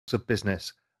of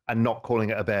business and not calling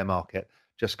it a bear market,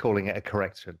 just calling it a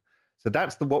correction. So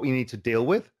that's what we need to deal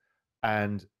with,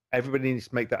 and everybody needs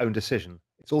to make their own decision.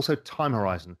 It's also time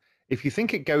horizon. If you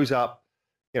think it goes up,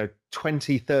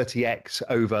 20, 30x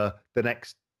over the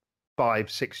next 5,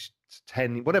 6,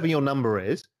 10, whatever your number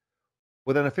is,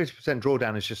 well, then a 50%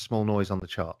 drawdown is just small noise on the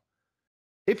chart.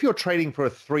 If you're trading for a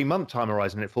 3-month time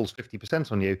horizon and it falls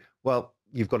 50% on you, well,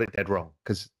 you've got it dead wrong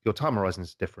because your time horizon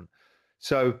is different.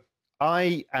 So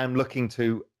I am looking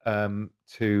to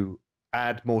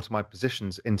add more to my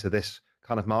positions into this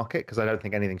kind of market because I don't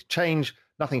think anything's changed.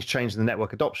 Nothing's changed in the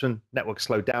network adoption. Network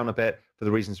slowed down a bit for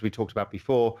the reasons we talked about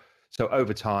before. So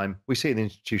over time, we see the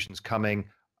institutions coming.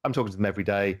 I'm talking to them every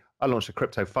day. I launched a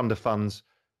crypto fund of funds.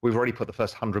 We've already put the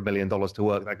first $100 million to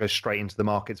work. That goes straight into the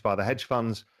markets via the hedge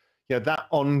funds. That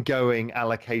ongoing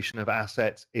allocation of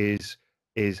assets is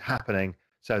happening.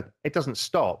 So it doesn't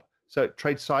stop. So it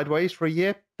trades sideways for a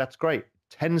year. That's great.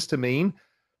 Tends to mean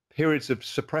periods of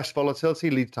suppressed volatility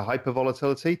lead to hyper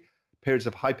volatility. Periods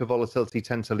of hyper volatility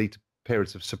tend to lead to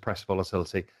periods of suppressed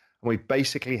volatility. And we've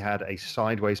basically had a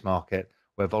sideways market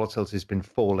where volatility has been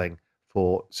falling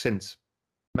since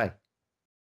May.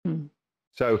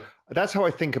 So that's how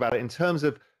I think about it. In terms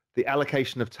of the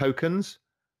allocation of tokens,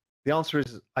 the answer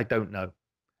is I don't know.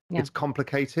 Yeah. It's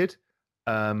complicated.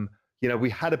 We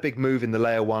had a big move in the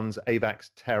layer ones,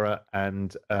 AVAX, Terra,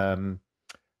 and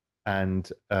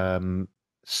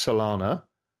Solana.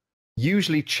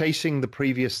 Usually chasing the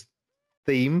previous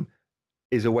theme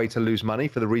is a way to lose money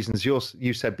for the reasons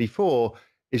you said before,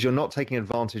 is you're not taking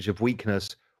advantage of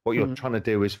weakness. What you're trying to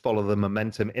do is follow the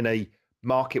momentum in a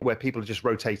market where people are just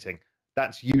rotating.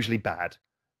 That's usually bad.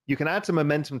 You can add some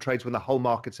momentum trades when the whole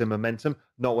market's in momentum,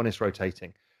 not when it's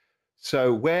rotating.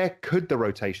 So where could the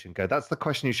rotation go? That's the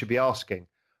question you should be asking.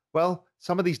 Well,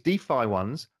 some of these DeFi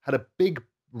ones had a big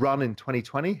run in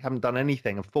 2020, haven't done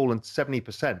anything, and fallen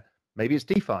 70%. Maybe it's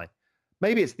DeFi.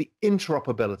 Maybe it's the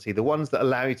interoperability, the ones that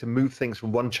allow you to move things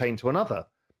from one chain to another.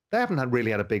 They haven't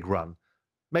really had a big run.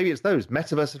 Maybe it's those.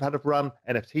 Metaverse have had a run.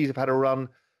 NFTs have had a run.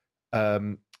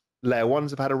 Layer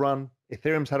ones have had a run.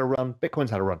 Ethereum's had a run.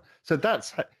 Bitcoin's had a run. So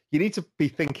you need to be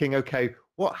thinking, okay,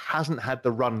 what hasn't had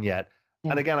the run yet?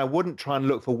 Yeah. And again, I wouldn't try and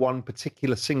look for one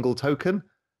particular single token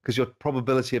because your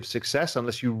probability of success,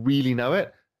 unless you really know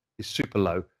it, is super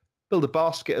low. Build a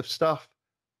basket of stuff,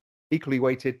 equally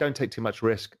weighted. Don't take too much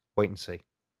risk. Wait and see.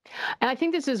 And I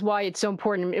think this is why it's so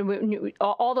important.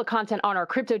 All the content on our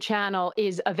crypto channel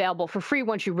is available for free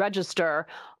once you register.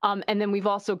 And then we've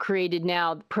also created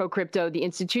now Pro Crypto, the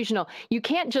institutional. You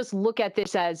can't just look at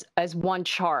this as one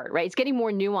chart, right? It's getting more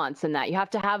nuanced than that. You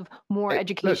have to have more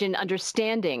education,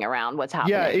 understanding around what's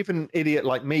happening. Yeah, even an idiot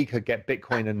like me could get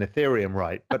Bitcoin and Ethereum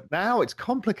right. But now it's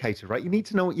complicated, right? You need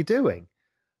to know what you're doing.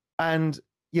 And,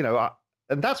 and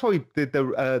that's why we did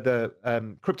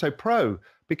the Crypto Pro,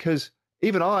 because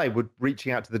even I would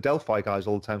reaching out to the Delphi guys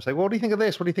all the time, say, well, what do you think of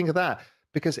this? What do you think of that?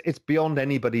 Because it's beyond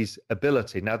anybody's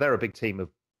ability. Now, they're a big team of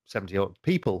 70 odd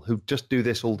people who just do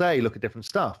this all day, look at different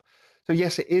stuff. So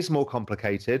yes, it is more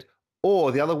complicated.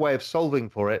 Or the other way of solving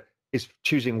for it is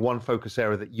choosing one focus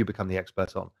area that you become the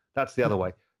expert on. That's the other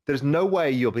way. There's no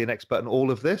way you'll be an expert in all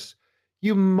of this.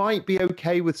 You might be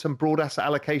okay with some broad asset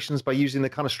allocations by using the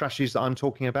kind of strategies that I'm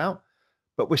talking about,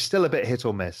 but we're still a bit hit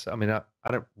or miss. I mean, I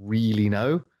don't really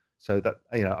know. So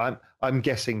that, I'm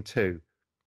guessing too.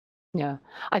 Yeah.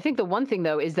 I think the one thing,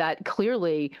 though, is that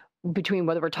clearly between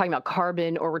whether we're talking about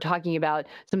carbon or we're talking about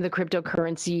some of the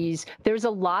cryptocurrencies, there's a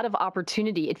lot of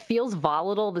opportunity. It feels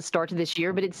volatile the start of this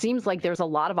year, but it seems like there's a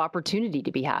lot of opportunity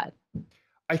to be had.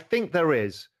 I think there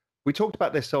is. We talked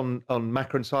about this on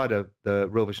Macro Insider, the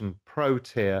Real Vision Pro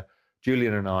tier,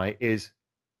 Julian and I, is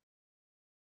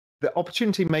the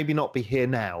opportunity maybe not be here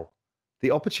now. The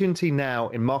opportunity now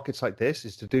in markets like this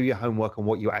is to do your homework on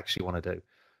what you actually want to do.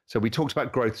 So we talked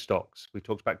about growth stocks. We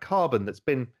talked about carbon that's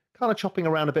been kind of chopping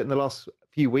around a bit in the last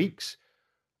few weeks.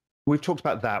 We've talked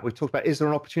about that. We've talked about, is there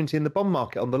an opportunity in the bond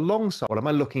market on the long side? What am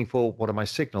I looking for? What are my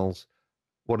signals?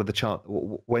 What are the chart?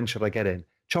 When should I get in?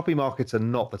 Choppy markets are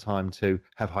not the time to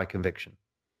have high conviction.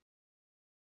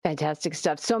 Fantastic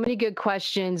stuff. So many good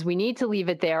questions. We need to leave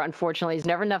it there. Unfortunately, there's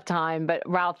never enough time. But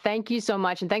Ralph, thank you so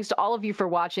much. And thanks to all of you for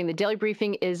watching. The Daily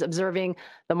Briefing is observing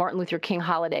the Martin Luther King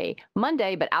holiday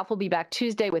Monday, but Alf will be back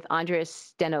Tuesday with Andreas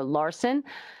Steno-Larsen.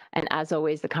 And as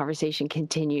always, the conversation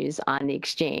continues on the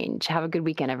exchange. Have a good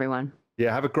weekend, everyone.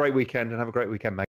 Yeah, have a great weekend and have a great weekend, Meg.